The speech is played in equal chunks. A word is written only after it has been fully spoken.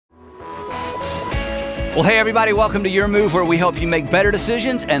Well, hey, everybody, welcome to Your Move, where we help you make better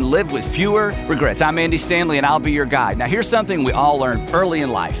decisions and live with fewer regrets. I'm Andy Stanley, and I'll be your guide. Now, here's something we all learn early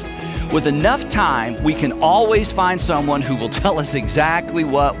in life. With enough time, we can always find someone who will tell us exactly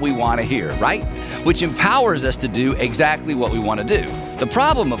what we want to hear, right? Which empowers us to do exactly what we want to do. The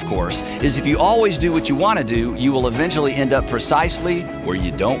problem, of course, is if you always do what you want to do, you will eventually end up precisely where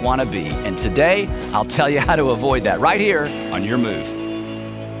you don't want to be. And today, I'll tell you how to avoid that right here on Your Move.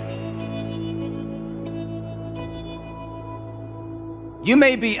 You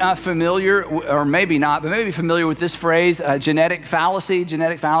may be familiar, or maybe not, but maybe familiar with this phrase, genetic fallacy.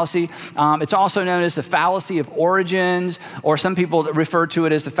 It's also known as the fallacy of origins, or some people refer to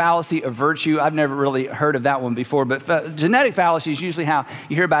it as the fallacy of virtue. I've never really heard of that one before, but genetic fallacy is usually how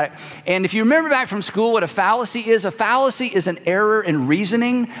you hear about it. And if you remember back from school what a fallacy is an error in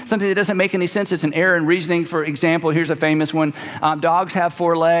reasoning, something that doesn't make any sense. It's an error in reasoning. For example, here's a famous one. Dogs have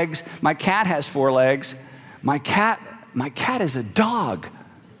 4 legs. My cat has 4 legs. My cat is a dog.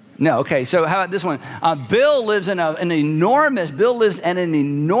 No, okay, so how about this one? Bill lives in an enormous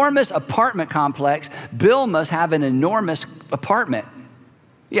apartment complex. Bill must have an enormous apartment.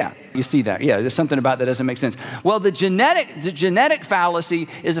 Yeah, you see that. Yeah, there's something about that doesn't make sense. Well, the genetic fallacy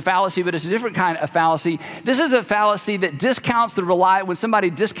is a fallacy, but it's a different kind of fallacy. This is a fallacy that discounts when somebody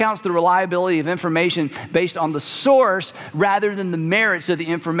discounts the reliability of information based on the source rather than the merits of the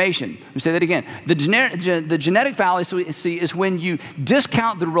information. Let me say that again. The genetic fallacy is when you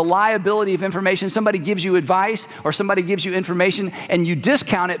discount the reliability of information. Somebody gives you advice or somebody gives you information and you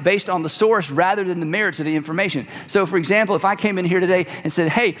discount it based on the source rather than the merits of the information. So, for example, if I came in here today and said,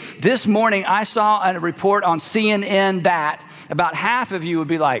 hey, this morning I saw a report on CNN that, about half of you would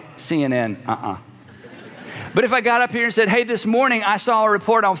be like, CNN, But if I got up here and said, hey, this morning I saw a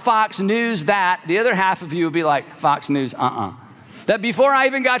report on Fox News that, the other half of you would be like, Fox News, That before I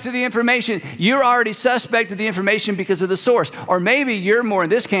even got to the information, you're already suspect of the information because of the source. Or maybe you're more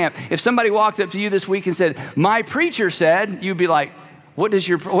in this camp. If somebody walked up to you this week and said, my preacher said, you'd be like, what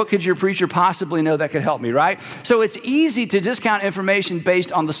could your preacher possibly know that could help me, right? So it's easy to discount information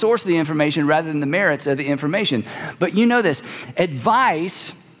based on the source of the information rather than the merits of the information. But you know this,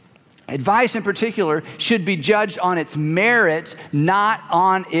 advice in particular should be judged on its merits, not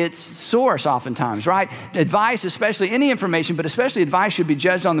on its source oftentimes, right? Advice, especially any information, but especially advice should be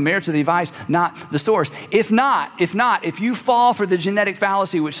judged on the merits of the advice, not the source. If you fall for the genetic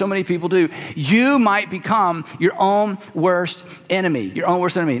fallacy, which so many people do, you might become your own worst enemy,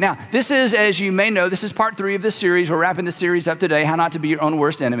 Now, this is, as you may know, this is part 3 of this series. We're wrapping this series up today, How Not to Be Your Own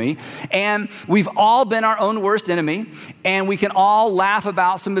Worst Enemy. And we've all been our own worst enemy, and we can all laugh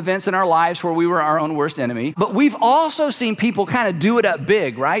about some events in our lives where we were our own worst enemy. But we've also seen people kind of do it up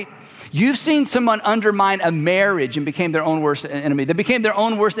big, right? You've seen someone undermine a marriage and became their own worst enemy. They became their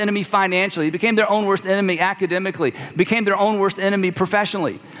own worst enemy financially. They became their own worst enemy academically. Became their own worst enemy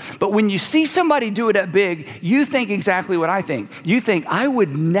professionally. But when you see somebody do it up big, you think exactly what I think. You think, I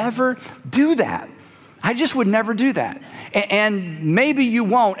would never do that. I just would never do that. And maybe you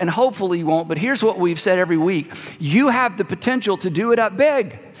won't, and hopefully you won't, but here's what we've said every week. You have the potential to do it up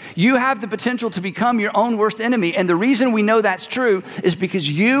big. You have the potential to become your own worst enemy. And the reason we know that's true is because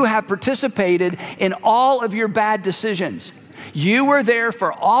you have participated in all of your bad decisions. You were there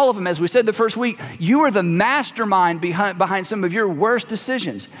for all of them. As we said the first week, you were the mastermind behind some of your worst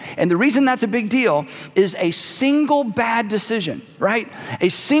decisions. And the reason that's a big deal is a single bad decision, right? A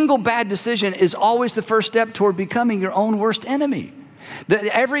single bad decision is always the first step toward becoming your own worst enemy.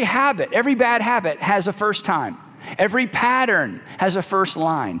 Every bad habit has a first time. Every pattern has a first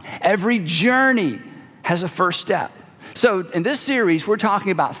line. Every journey has a first step. So in this series, we're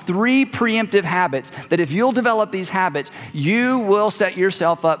talking about 3 preemptive habits that if you'll develop these habits, you will set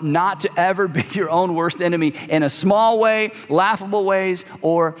yourself up not to ever be your own worst enemy in a small way, laughable ways,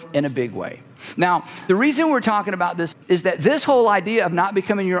 or in a big way. Now, the reason we're talking about this is that this whole idea of not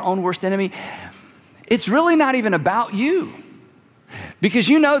becoming your own worst enemy, it's really not even about you. Because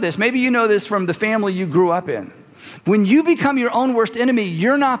you know this, maybe you know this from the family you grew up in. When you become your own worst enemy,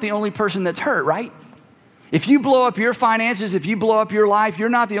 you're not the only person that's hurt, right? If you blow up your finances, if you blow up your life, you're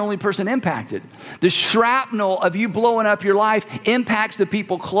not the only person impacted. The shrapnel of you blowing up your life impacts the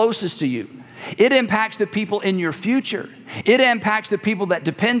people closest to you. It impacts the people in your future. It impacts the people that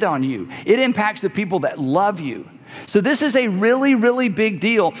depend on you. It impacts the people that love you. So this is a really, really big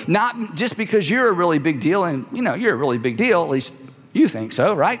deal, not just because you're a really big deal, and you're a really big deal, at least You think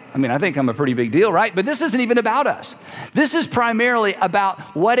so, right? I mean, I think I'm a pretty big deal, right? But this isn't even about us. This is primarily about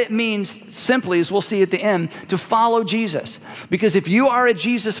what it means simply, as we'll see at the end, to follow Jesus. Because if you are a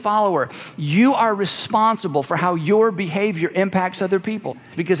Jesus follower, you are responsible for how your behavior impacts other people.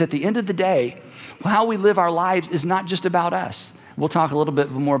 Because at the end of the day, how we live our lives is not just about us. We'll talk a little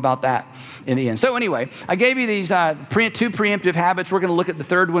bit more about that in the end. So anyway, I gave you these two preemptive habits. We're going to look at the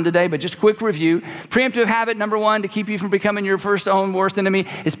third one today, but just quick review. Preemptive habit number one to keep you from becoming your own worst enemy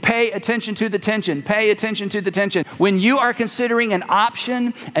is pay attention to the tension. Pay attention to the tension. When you are considering an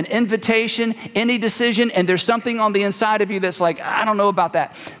option, an invitation, any decision, and there's something on the inside of you that's like, I don't know about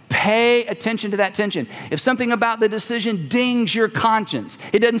that, pay attention to that tension. If something about the decision dings your conscience,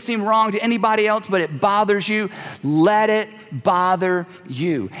 it doesn't seem wrong to anybody else, but it bothers you, let it bother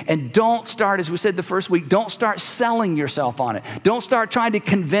you. And don't start, as we said the first week, don't start selling yourself on it. Don't start trying to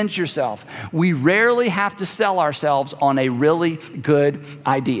convince yourself. We rarely have to sell ourselves on a really good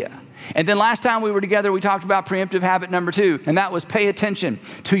idea. And then last time we were together, we talked about preemptive habit number 2, and that was pay attention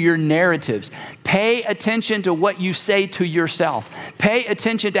to your narratives. Pay attention to what you say to yourself. Pay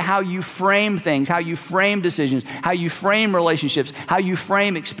attention to how you frame things, how you frame decisions, how you frame relationships, how you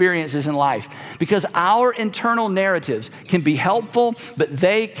frame experiences in life. Because our internal narratives can be helpful, but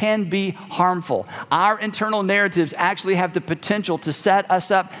they can be harmful. Our internal narratives actually have the potential to set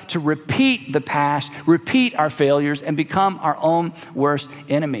us up to repeat the past, repeat our failures, and become our own worst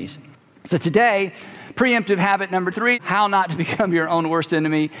enemies. So today, preemptive habit number 3, how not to become your own worst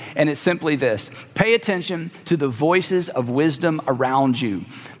enemy, and it's simply this: pay attention to the voices of wisdom around you.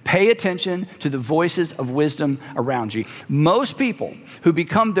 Pay attention to the voices of wisdom around you. Most people who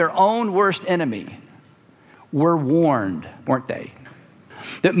become their own worst enemy were warned, weren't they?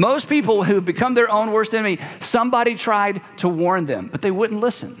 That most people who become their own worst enemy, somebody tried to warn them, but they wouldn't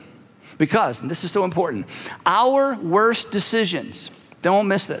listen. Because, and this is so important, our worst decisions, don't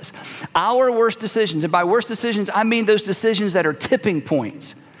miss this. Our worst decisions, and by worst decisions, I mean those decisions that are tipping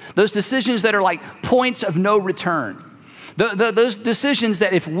points. Those decisions that are like points of no return. Those decisions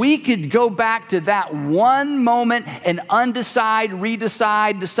that if we could go back to that one moment and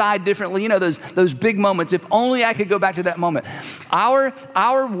redecide, decide differently, you know, those big moments, if only I could go back to that moment.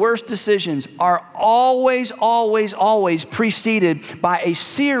 Our worst decisions are always preceded by a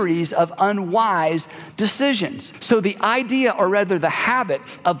series of unwise decisions. So the idea, or rather the habit,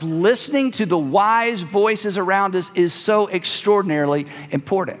 of listening to the wise voices around us is so extraordinarily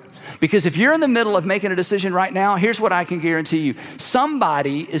important. Because if you're in the middle of making a decision right now, here's what I can guarantee you.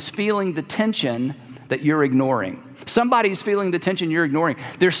 Somebody is feeling the tension that you're ignoring. Somebody's feeling the tension you're ignoring.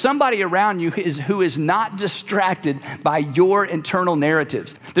 There's somebody around you who is not distracted by your internal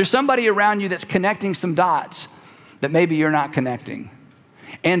narratives. There's somebody around you that's connecting some dots that maybe you're not connecting.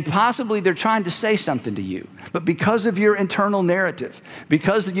 And possibly they're trying to say something to you. But because of your internal narrative,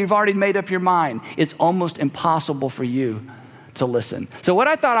 because you've already made up your mind, it's almost impossible for you to listen. So what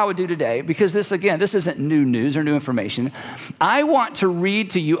I thought I would do today, because this isn't new news or new information, I want to read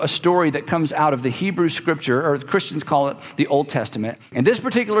to you a story that comes out of the Hebrew scripture, or Christians call it the Old Testament. And this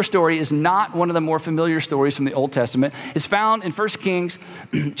particular story is not one of the more familiar stories from the Old Testament. It's found in 1 Kings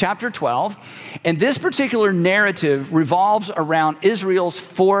chapter 12. And this particular narrative revolves around Israel's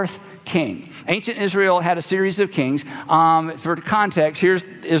fourth king. Ancient Israel had a series of kings. For context, here's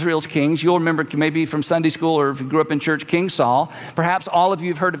Israel's kings. You'll remember maybe from Sunday school, or if you grew up in church, King Saul. Perhaps all of you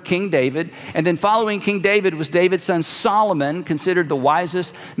have heard of King David. And then following King David was David's son Solomon, considered the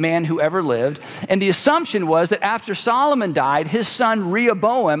wisest man who ever lived. And the assumption was that after Solomon died, his son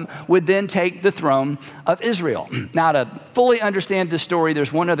Rehoboam would then take the throne of Israel. Now, to fully understand this story,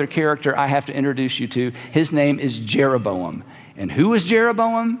 there's one other character I have to introduce you to. His name is Jeroboam. And who is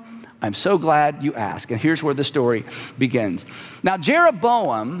Jeroboam? I'm so glad you asked. And here's where the story begins. Now,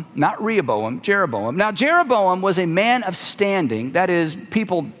 Jeroboam, not Rehoboam, Jeroboam. Now, Jeroboam was a man of standing. That is,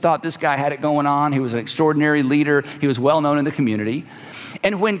 people thought this guy had it going on. He was an extraordinary leader. He was well known in the community.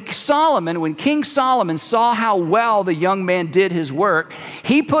 And when King Solomon saw how well the young man did his work,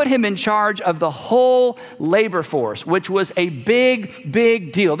 he put him in charge of the whole labor force, which was a big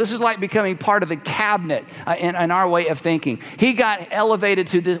deal. This is like becoming part of the cabinet in our way of thinking. He got elevated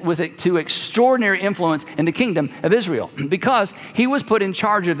to extraordinary influence in the kingdom of Israel because he was put in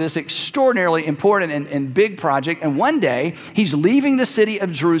charge of this extraordinarily important and big project. And one day, he's leaving the city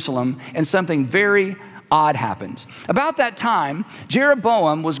of Jerusalem, and something very odd happens. About that time,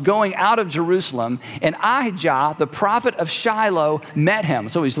 Jeroboam was going out of Jerusalem, and Ahijah, the prophet of Shiloh, met him.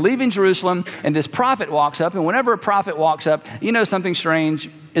 So he's leaving Jerusalem, and this prophet walks up, and whenever a prophet walks up, you know something strange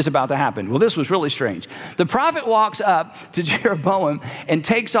is about to happen. Well, this was really strange. The prophet walks up to Jeroboam and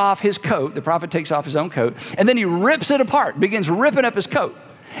takes off his coat. The prophet takes off his own coat, and then he rips it apart, begins ripping up his coat.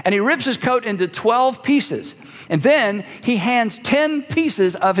 And he rips his coat into 12 pieces. And then he hands 10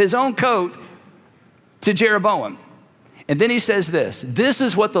 pieces of his own coat to Jeroboam. And then he says this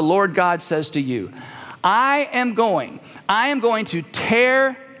is what the Lord God says to you. I am going to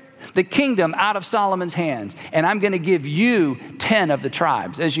tear the kingdom out of Solomon's hands, and I'm going to give you 10 of the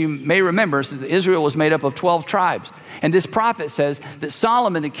tribes. As you may remember, Israel was made up of 12 tribes. And this prophet says that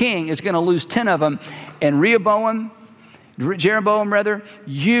Solomon the king is going to lose 10 of them, and Jeroboam,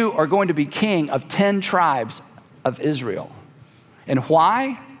 you are going to be king of 10 tribes of Israel. And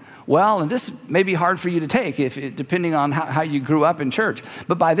why? Well, and this may be hard for you to take depending on how you grew up in church.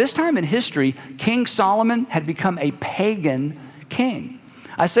 But by this time in history, King Solomon had become a pagan king.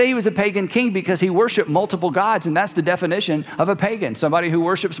 I say he was a pagan king because he worshiped multiple gods, and that's the definition of a pagan, somebody who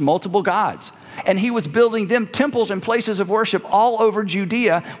worships multiple gods. And he was building them temples and places of worship all over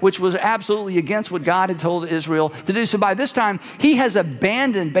Judea, which was absolutely against what God had told Israel to do. So by this time, he has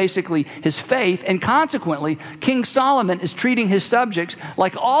abandoned basically his faith, and consequently, King Solomon is treating his subjects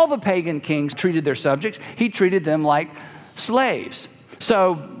like all the pagan kings treated their subjects. He treated them like slaves.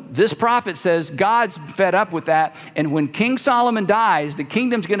 So this prophet says God's fed up with that, and when King Solomon dies, the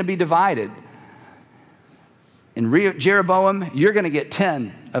kingdom's going to be divided. In Jeroboam, you're going to get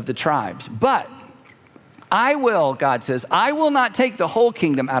 10 of the tribes. But I will, God says, I will not take the whole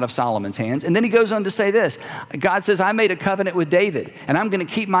kingdom out of Solomon's hands. And then he goes on to say this. God says, I made a covenant with David, and I'm going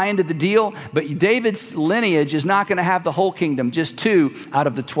to keep my end of the deal, but David's lineage is not going to have the whole kingdom, just 2 out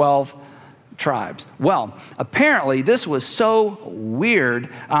of the 12 tribes. Well, apparently this was so weird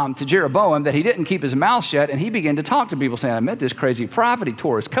to Jeroboam that he didn't keep his mouth shut, and he began to talk to people saying, I met this crazy prophet. He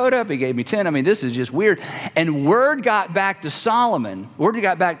tore his coat up. He gave me 10. I mean, this is just weird. And word got back to Solomon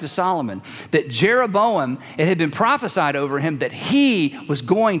that Jeroboam, it had been prophesied over him that he was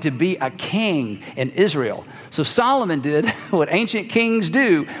going to be a king in Israel. So Solomon did what ancient kings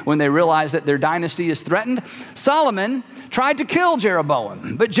do when they realize that their dynasty is threatened. Solomon tried to kill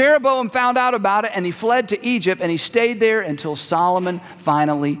Jeroboam, but Jeroboam found out about it, and he fled to Egypt, and he stayed there until Solomon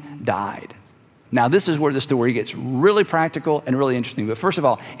finally died. Now, this is where the story gets really practical and really interesting. But first of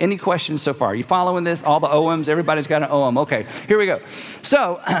all, any questions so far? Are you following this? All the OMs, everybody's got an OM. Okay, here we go.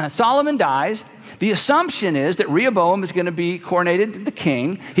 So Solomon dies. The assumption is that Rehoboam is going to be coronated the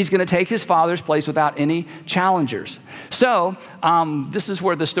king. He's going to take his father's place without any challengers. So this is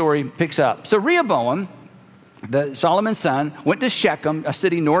where the story picks up. So Rehoboam, Solomon's son, went to Shechem, a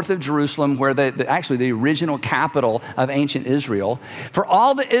city north of Jerusalem, where actually the original capital of ancient Israel. For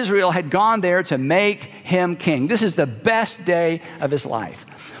all that Israel had gone there to make him king. This is the best day of his life.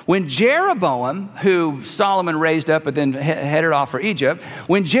 When Jeroboam, who Solomon raised up and then headed off for Egypt,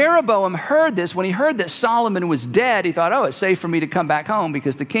 when Jeroboam heard this, when he heard that Solomon was dead, he thought, oh, it's safe for me to come back home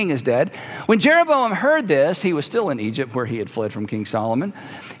because the king is dead. When Jeroboam heard this, he was still in Egypt where he had fled from King Solomon.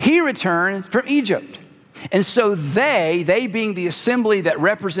 He returned from Egypt. And so they being the assembly that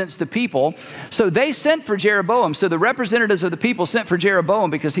represents the people, so they sent for Jeroboam. So the representatives of the people sent for Jeroboam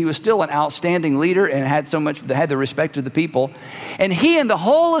because he was still an outstanding leader and had the respect of the people. And he and the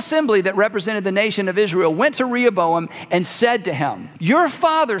whole assembly that represented the nation of Israel went to Rehoboam and said to him, your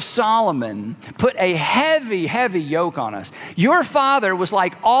father Solomon put a heavy, heavy yoke on us. Your father was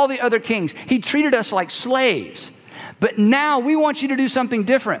like all the other kings. He treated us like slaves. But now we want you to do something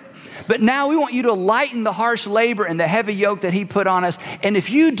different. But now we want you to lighten the harsh labor and the heavy yoke that he put on us. And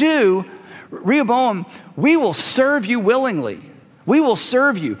if you do, Rehoboam, we will serve you willingly. We will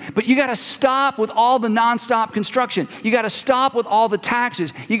serve you. But you got to stop with all the nonstop construction. You got to stop with all the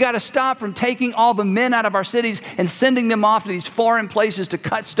taxes. You got to stop from taking all the men out of our cities and sending them off to these foreign places to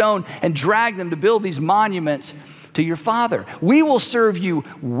cut stone and drag them to build these monuments to your father. We will serve you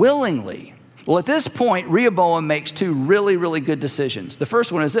willingly. Well, at this point, Rehoboam makes 2 really, really good decisions. The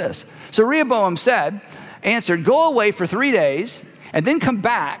first one is this. So Rehoboam answered, go away for 3 days and then come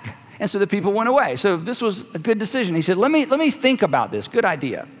back. And so the people went away. So this was a good decision. He said, let me think about this. Good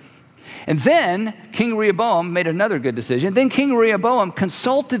idea. And then King Rehoboam made another good decision. Then King Rehoboam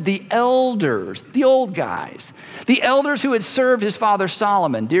consulted the elders, the old guys, the elders who had served his father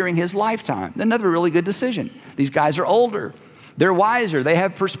Solomon during his lifetime. Another really good decision. These guys are older. They're wiser. They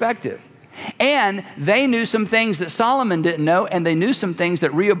have perspective. And they knew some things that Solomon didn't know, and they knew some things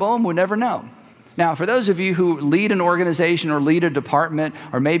that Rehoboam would never know. Now, for those of you who lead an organization or lead a department,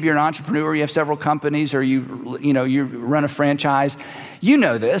 or maybe you're an entrepreneur, you have several companies, or you run a franchise, you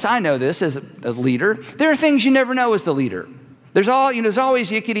know this. I know this as a leader. There are things you never know as the leader. There's always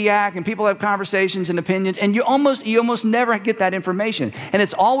yickety-yak, and people have conversations and opinions, and you almost never get that information. And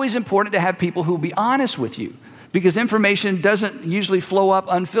it's always important to have people who will be honest with you, because information doesn't usually flow up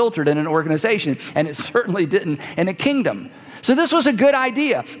unfiltered in an organization, and it certainly didn't in a kingdom. So this was a good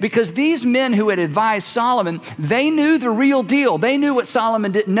idea, because these men who had advised Solomon, they knew the real deal. They knew what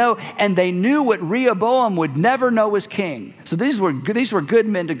Solomon didn't know, and they knew what Rehoboam would never know as king. So these were good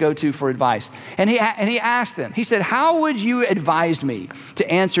men to go to for advice. And he asked them, he said, how would you advise me to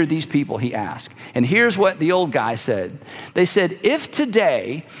answer these people, he asked. And here's what the old guy said. They said, if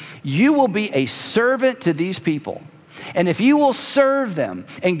today you will be a servant to these people, and if you will serve them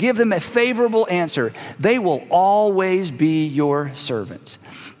and give them a favorable answer, they will always be your servants.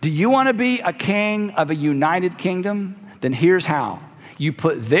 Do you want to be a king of a united kingdom? Then here's how. You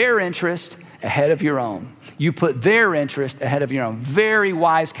put their interest ahead of your own. You put their interest ahead of your own. Very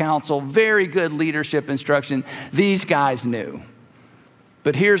wise counsel, very good leadership instruction. These guys knew.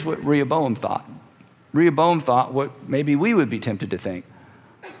 But here's what Rehoboam thought. Rehoboam thought what maybe we would be tempted to think.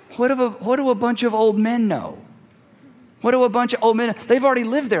 What do a bunch of old men know? What do a bunch of old men? They've already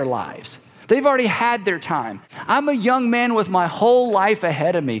lived their lives. They've already had their time. I'm a young man with my whole life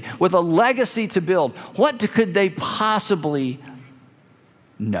ahead of me, with a legacy to build. What could they possibly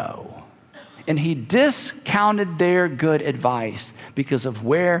know? And he discounted their good advice because of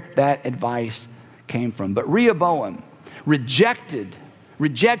where that advice came from. But Rehoboam rejected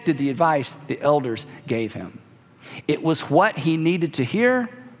the advice the elders gave him. It was what he needed to hear,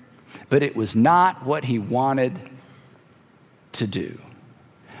 but it was not what he wanted to do.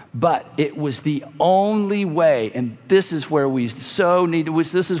 But it was the only way, and this is where we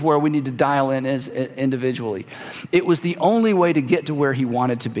need to dial in as individually. It was the only way to get to where he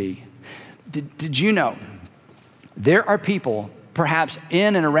wanted to be. Did you know there are people perhaps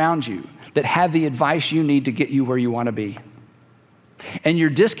in and around you that have the advice you need to get you where you want to be? And you're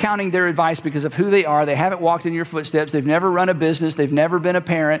discounting their advice because of who they are. They haven't walked in your footsteps. They've never run a business. They've never been a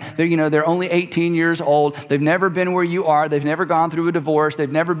parent. They're only 18 years old. They've never been where you are. They've never gone through a divorce.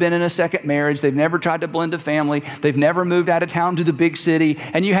 They've never been in a second marriage. They've never tried to blend a family. They've never moved out of town to the big city.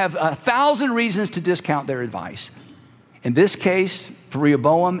 And you have 1,000 reasons to discount their advice. In this case, for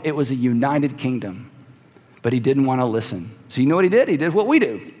Rehoboam, it was a united kingdom. But he didn't want to listen. So you know what he did? He did what we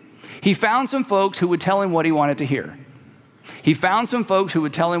do. He found some folks who would tell him what he wanted to hear. He found some folks who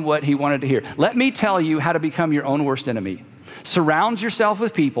would tell him what he wanted to hear. Let me tell you how to become your own worst enemy. Surround yourself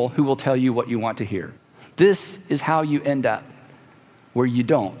with people who will tell you what you want to hear. This is how you end up where you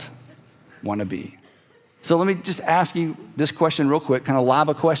don't want to be. So let me just ask you this question real quick, kind of lob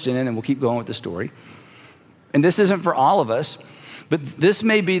a question in, and we'll keep going with the story. And this isn't for all of us, but this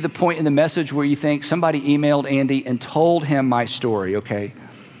may be the point in the message where you think somebody emailed Andy and told him my story, okay?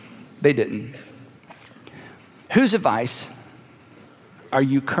 They didn't. Whose advice are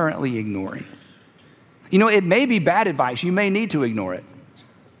you currently ignoring? It may be bad advice. You may need to ignore it.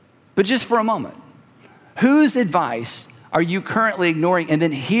 But just for a moment, whose advice are you currently ignoring? And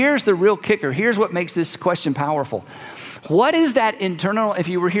then here's the real kicker. Here's what makes this question powerful. What is that internal, if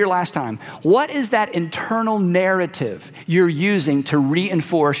you were here last time, what is that internal narrative you're using to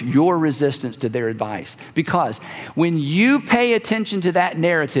reinforce your resistance to their advice? Because when you pay attention to that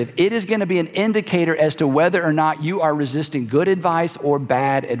narrative, it is going to be an indicator as to whether or not you are resisting good advice or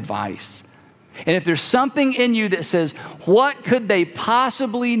bad advice. And if there's something in you that says, what could they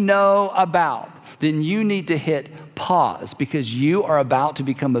possibly know about? Then you need to hit pause, because you are about to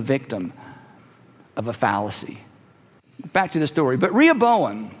become a victim of a fallacy. Back to the story. But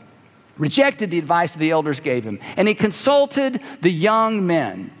Rehoboam rejected the advice the elders gave him, and he consulted the young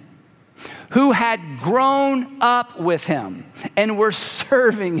men who had grown up with him and were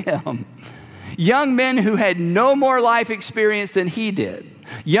serving him. Young men who had no more life experience than he did.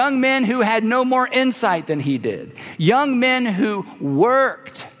 Young men who had no more insight than he did. Young men who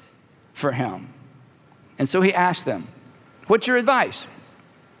worked for him. And so he asked them, what's your advice?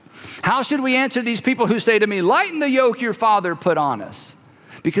 How should we answer these people who say to me, lighten the yoke your father put on us?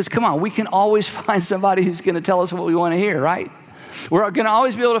 Because come on, we can always find somebody who's going to tell us what we want to hear, right? We're going to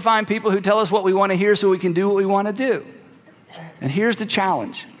always be able to find people who tell us what we want to hear so we can do what we want to do. And here's the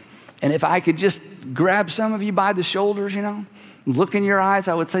challenge. And if I could just grab some of you by the shoulders, look in your eyes,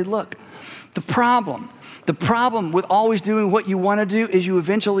 I would say, look, the problem with always doing what you want to do is you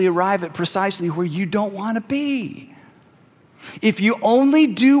eventually arrive at precisely where you don't want to be. If you only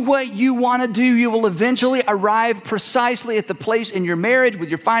do what you want to do, you will eventually arrive precisely at the place in your marriage, with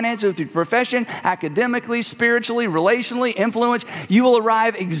your finances, with your profession, academically, spiritually, relationally, influence. You will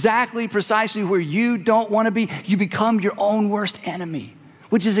arrive exactly precisely where you don't want to be. You become your own worst enemy,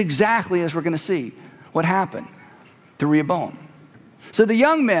 which is exactly, as we're going to see, what happened to Rehoboam. So the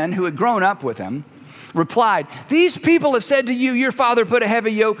young men who had grown up with him replied, "These people have said to you, your father put a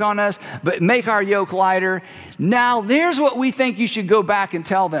heavy yoke on us, but make our yoke lighter. Now, there's what we think you should go back and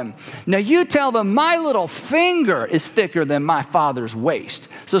tell them. Now, you tell them, my little finger is thicker than my father's waist."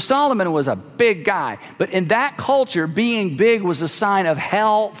 So Solomon was a big guy, but in that culture, being big was a sign of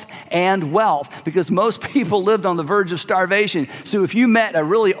health and wealth, because most people lived on the verge of starvation. So if you met a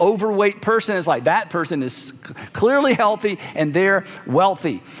really overweight person, it's like that person is clearly healthy and they're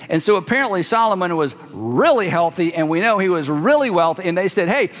wealthy. And so apparently Solomon was really healthy, and we know he was really wealthy. And they said,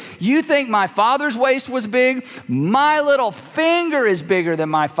 "Hey, you think my father's waist was big? My little finger is bigger than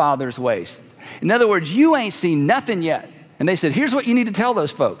my father's waist." In other words, you ain't seen nothing yet. And they said, "Here's what you need to tell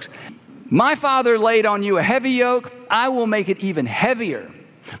those folks. My father laid on you a heavy yoke. I will make it even heavier.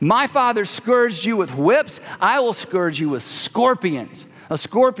 My father scourged you with whips. I will scourge you with scorpions." A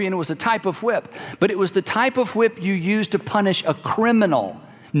scorpion was a type of whip, but it was the type of whip you used to punish a criminal,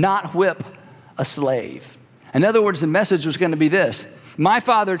 not whip a slave. In other words, the message was going to be this: my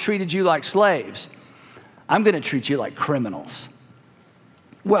father treated you like slaves. I'm going to treat you like criminals.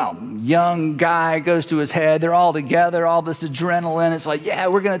 Well, young guy goes to his head. They're all together, all this adrenaline. It's like, yeah,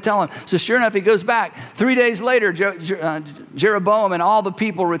 we're going to tell him. So sure enough, he goes back. 3 days later, Jeroboam and all the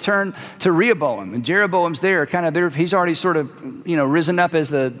people return to Rehoboam. And Jeroboam's there, kind of there. He's already sort of, risen up as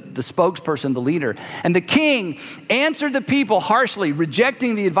the spokesperson, the leader. And the king answered the people harshly,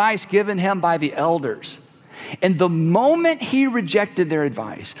 rejecting the advice given him by the elders. And the moment he rejected their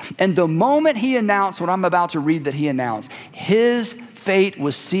advice, and the moment he announced what I'm about to read that he announced, his fate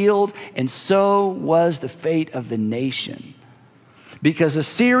was sealed, and so was the fate of the nation. Because a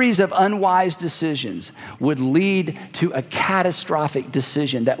series of unwise decisions would lead to a catastrophic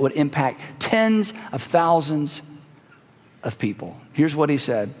decision that would impact tens of thousands of people. Here's what he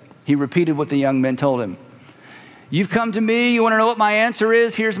said. He repeated what the young men told him. "You've come to me, you want to know what my answer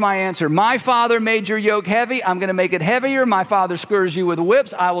is? Here's my answer. My father made your yoke heavy, I'm going to make it heavier. My father scourged you with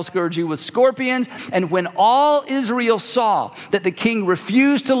whips, I will scourge you with scorpions." And when all Israel saw that the king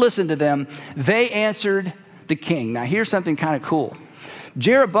refused to listen to them, they answered the king. Now here's something kind of cool.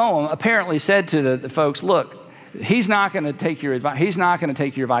 Jeroboam apparently said to the folks, "Look, he's not going to take your advice. He's not going to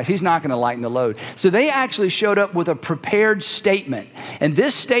take your advice. He's not going to lighten the load." So they actually showed up with a prepared statement. And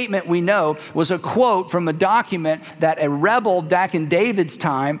this statement, we know, was a quote from a document that a rebel back in David's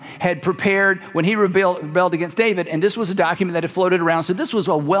time had prepared when he rebelled against David. And this was a document that had floated around. So this was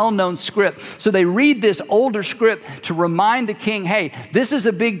a well-known script. So they read this older script to remind the king, hey, this is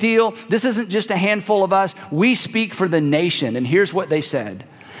a big deal. This isn't just a handful of us. We speak for the nation. And here's what they said.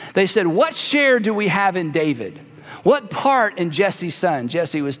 They said, "What share do we have in David? What part in Jesse's son?"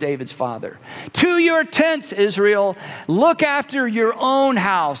 Jesse was David's father. "To your tents, Israel. Look after your own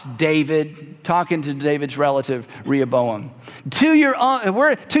house, David." Talking to David's relative, Rehoboam. To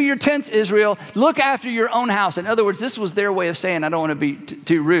your tents, Israel. Look after your own house. In other words, this was their way of saying, I don't want to be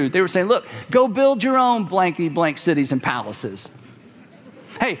too rude. They were saying, look, go build your own blankety blank cities and palaces.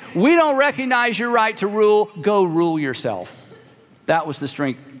 Hey, we don't recognize your right to rule. Go rule yourself. That was the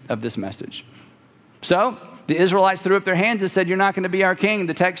strength of this message. So the Israelites threw up their hands and said, "You're not going to be our king."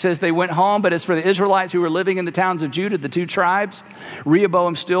 The text says they went home, but as for the Israelites who were living in the towns of Judah, the two tribes,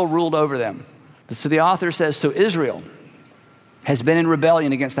 Rehoboam still ruled over them. So the author says, so Israel has been in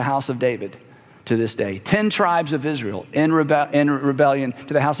rebellion against the house of David to this day. 10 tribes of Israel in rebellion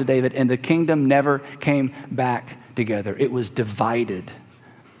to the house of David, and the kingdom never came back together. It was divided.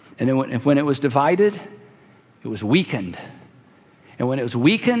 And when it was divided, it was weakened. And when it was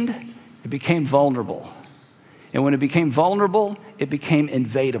weakened, it became vulnerable. And when it became vulnerable, it became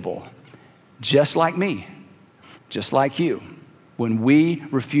invadable. Just like me, just like you, when we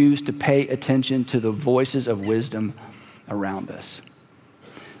refuse to pay attention to the voices of wisdom around us.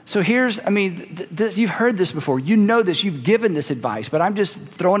 So you've heard this before. You know this, you've given this advice, but I'm just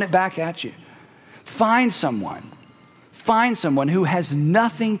throwing it back at you. Find someone who has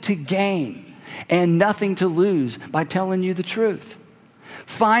nothing to gain and nothing to lose by telling you the truth.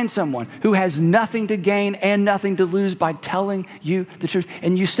 Find someone who has nothing to gain and nothing to lose by telling you the truth.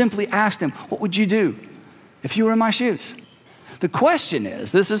 And you simply ask them, what would you do if you were in my shoes? The question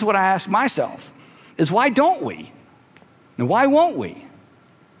is, this is what I ask myself, is why don't we? And why won't we?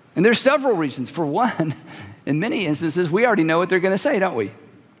 And there's several reasons. For one, in many instances, we already know what they're going to say, don't we?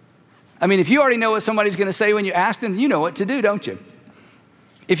 I mean, if you already know what somebody's going to say when you ask them, you know what to do, don't you?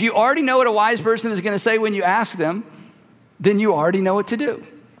 If you already know what a wise person is going to say when you ask them, then you already know what to do.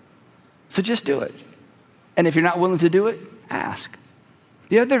 So just do it. And if you're not willing to do it, ask.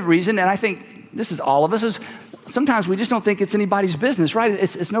 The other reason, and I think this is all of us, is sometimes we just don't think it's anybody's business, right?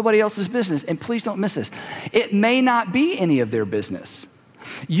 It's nobody else's business. And please don't miss this. It may not be any of their business.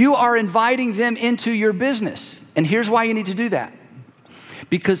 You are inviting them into your business. And here's why you need to do that.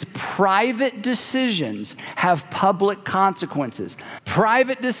 Because private decisions have public consequences.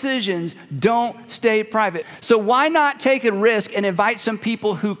 Private decisions don't stay private. So why not take a risk and invite some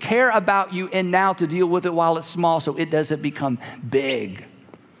people who care about you in now to deal with it while it's small so it doesn't become big?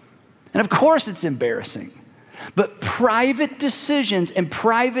 And of course it's embarrassing. But private decisions and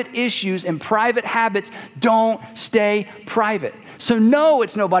private issues and private habits don't stay private. So no,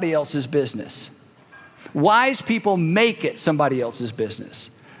 it's nobody else's business. Wise people make it somebody else's business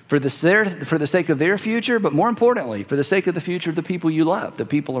for the sake of their future, but more importantly, for the sake of the future of the people you love, the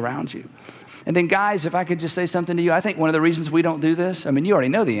people around you. And then guys, if I could just say something to you, I think one of the reasons we don't do this, I mean, you already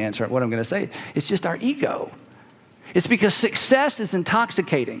know the answer, what I'm going to say, it's just our ego. It's because success is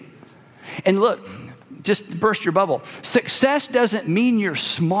intoxicating. And look, just burst your bubble. Success doesn't mean you're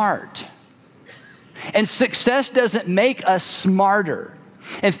smart. And success doesn't make us smarter.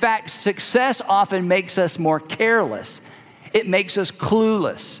 In fact, success often makes us more careless. It makes us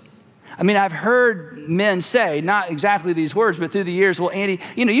clueless. I mean, I've heard men say, not exactly these words, but through the years, well, Andy,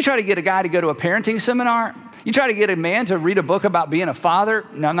 you try to get a guy to go to a parenting seminar. You try to get a man to read a book about being a father.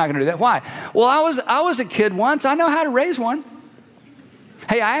 No, I'm not going to do that. Why? Well, I was a kid once. I know how to raise one.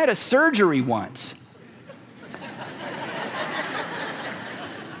 Hey, I had a surgery once.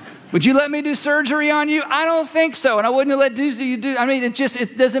 Would you let me do surgery on you? I don't think so. And I wouldn't let you do. I mean,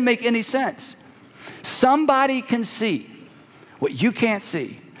 it doesn't make any sense. Somebody can see what you can't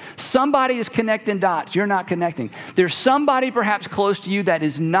see. Somebody is connecting dots you're not connecting. There's somebody perhaps close to you that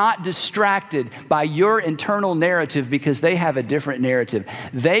is not distracted by your internal narrative because they have a different narrative.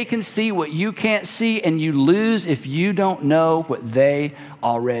 They can see what you can't see, and you lose if you don't know what they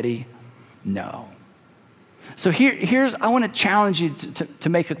already know. So here's, I want to challenge you to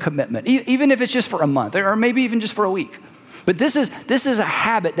make a commitment, even if it's just for a month or maybe even just for a week. But this is a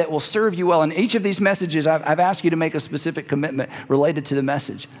habit that will serve you well. In each of these messages, I've asked you to make a specific commitment related to the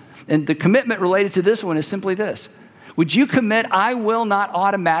message. And the commitment related to this one is simply this. Would you commit, I will not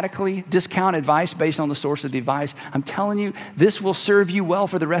automatically discount advice based on the source of the advice? I'm telling you, this will serve you well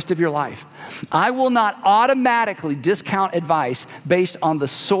for the rest of your life. I will not automatically discount advice based on the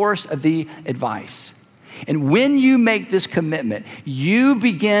source of the advice. And when you make this commitment, you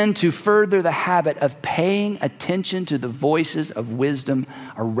begin to further the habit of paying attention to the voices of wisdom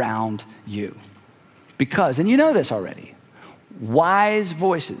around you. Because, and you know this already, wise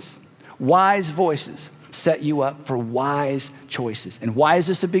voices set you up for wise choices. And why is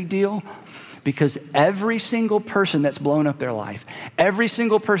this a big deal? Because every single person that's blown up their life, every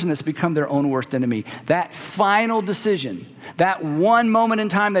single person that's become their own worst enemy, that final decision, that one moment in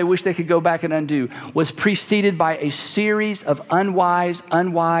time they wish they could go back and undo, was preceded by a series of unwise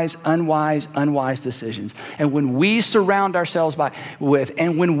decisions. And when we surround ourselves with,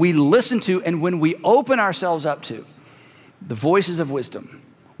 and when we listen to, and when we open ourselves up to the voices of wisdom,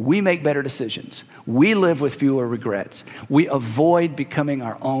 we make better decisions. We live with fewer regrets. We avoid becoming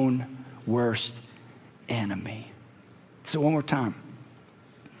our own worst enemy. So one more time.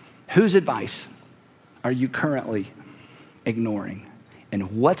 Whose advice are you currently ignoring?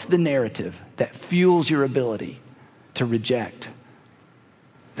 And what's the narrative that fuels your ability to reject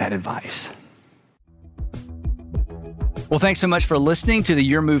that advice? Well, thanks so much for listening to the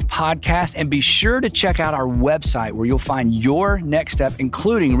Your Move podcast, and be sure to check out our website where you'll find your next step,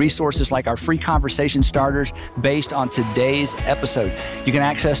 including resources like our free conversation starters based on today's episode. You can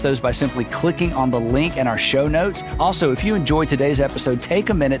access those by simply clicking on the link in our show notes. Also, if you enjoyed today's episode, take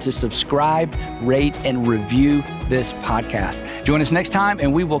a minute to subscribe, rate, and review this podcast. Join us next time,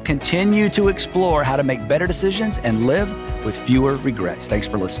 and we will continue to explore how to make better decisions and live with fewer regrets. Thanks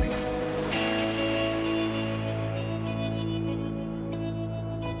for listening.